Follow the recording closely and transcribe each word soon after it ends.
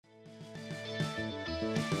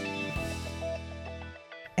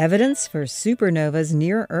Evidence for supernovas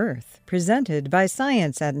near Earth, presented by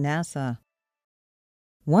Science at NASA.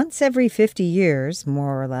 Once every 50 years,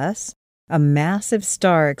 more or less, a massive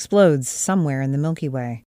star explodes somewhere in the Milky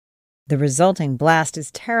Way. The resulting blast is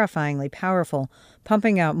terrifyingly powerful,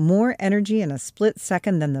 pumping out more energy in a split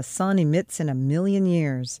second than the sun emits in 1,000,000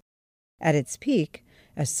 years. At its peak,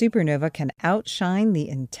 a supernova can outshine the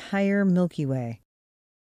entire Milky Way.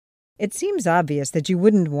 It seems obvious that you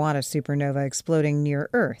wouldn't want a supernova exploding near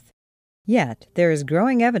Earth. Yet, there is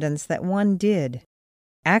growing evidence that one did.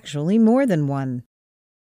 Actually, more than one.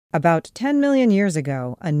 About 10 million years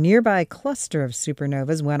ago, a nearby cluster of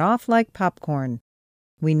supernovas went off like popcorn.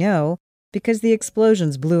 We know because the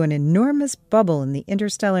explosions blew an enormous bubble in the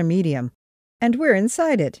interstellar medium, and we're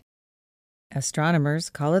inside it. Astronomers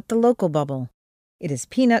call it the local bubble. It is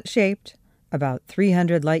peanut-shaped, about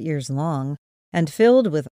 300 light-years long, and filled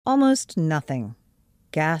with almost nothing.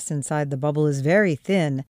 Gas inside the bubble is very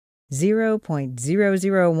thin,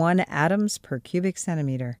 0.001 atoms per cubic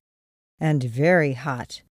centimeter, and very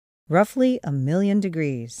hot, roughly 1,000,000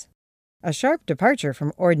 degrees. A sharp departure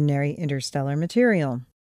from ordinary interstellar material.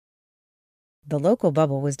 The local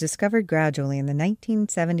bubble was discovered gradually in the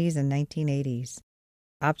 1970s and 1980s.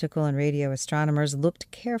 Optical and radio astronomers looked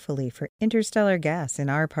carefully for interstellar gas in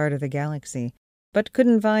our part of the galaxy, but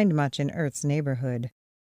couldn't find much in Earth's neighborhood.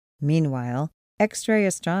 Meanwhile, X-ray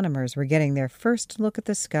astronomers were getting their first look at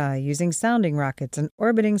the sky using sounding rockets and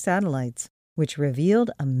orbiting satellites, which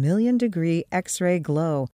revealed 1,000,000-degree X-ray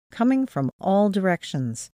glow coming from all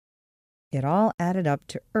directions. It all added up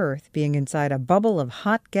to Earth being inside a bubble of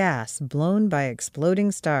hot gas blown by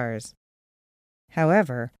exploding stars.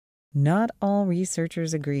 However, not all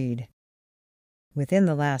researchers agreed. Within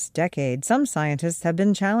the last decade, some scientists have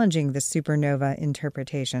been challenging the supernova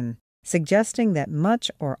interpretation, suggesting that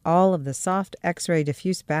much or all of the soft X-ray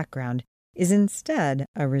diffuse background is instead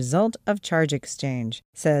a result of charge exchange,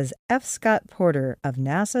 says F. Scott Porter of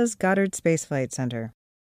NASA's Goddard Space Flight Center.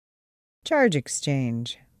 Charge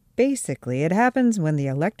exchange. Basically, it happens when the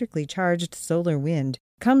electrically charged solar wind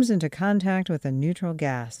comes into contact with a neutral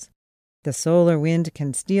gas. The solar wind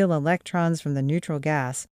can steal electrons from the neutral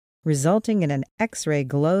gas, resulting in an X-ray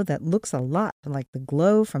glow that looks a lot like the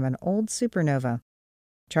glow from an old supernova.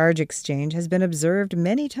 Charge exchange has been observed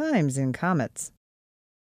many times in comets.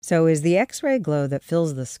 So is the X-ray glow that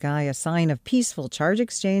fills the sky a sign of peaceful charge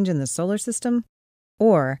exchange in the solar system,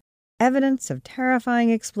 or evidence of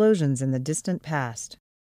terrifying explosions in the distant past?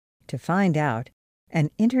 To find out,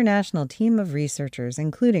 an international team of researchers,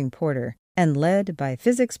 including Porter, and led by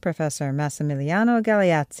physics professor Massimiliano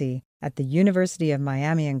Galeazzi at the University of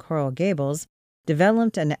Miami and Coral Gables,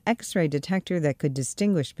 developed an X-ray detector that could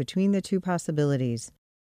distinguish between the two possibilities.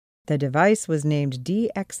 The device was named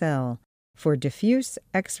DXL, for Diffuse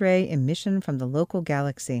X-ray Emission from the Local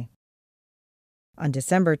Galaxy. On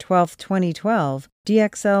December 12, 2012,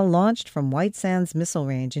 DXL launched from White Sands Missile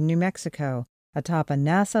Range in New Mexico atop a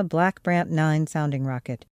NASA Black Brant 9 sounding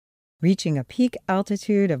rocket, reaching a peak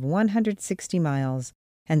altitude of 160 miles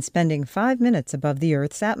and spending 5 minutes above the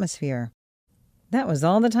Earth's atmosphere. That was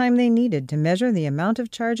all the time they needed to measure the amount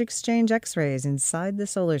of charge exchange X-rays inside the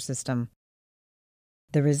solar system.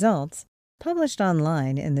 The results, published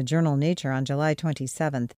online in the journal Nature on July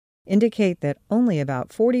 27th, indicate that only about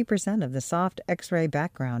 40% of the soft X-ray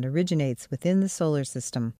background originates within the solar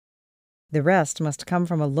system. The rest must come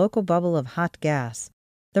from a local bubble of hot gas,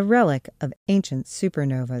 the relic of ancient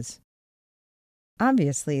supernovas.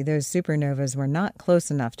 Obviously, those supernovas were not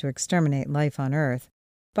close enough to exterminate life on Earth,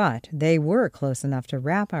 but they were close enough to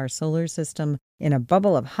wrap our solar system in a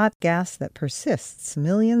bubble of hot gas that persists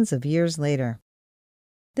millions of years later.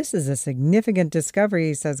 This is a significant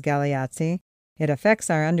discovery, says Galeazzi. It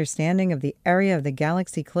affects our understanding of the area of the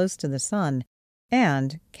galaxy close to the Sun,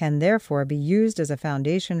 and can therefore be used as a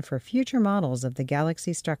foundation for future models of the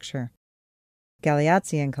galaxy structure.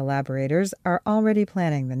 Galeazzi and collaborators are already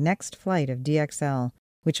planning the next flight of DXL,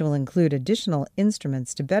 which will include additional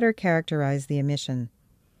instruments to better characterize the emission.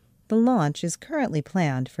 The launch is currently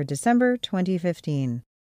planned for December 2015.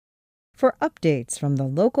 For updates from the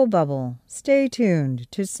local bubble, stay tuned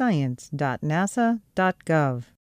to science.nasa.gov.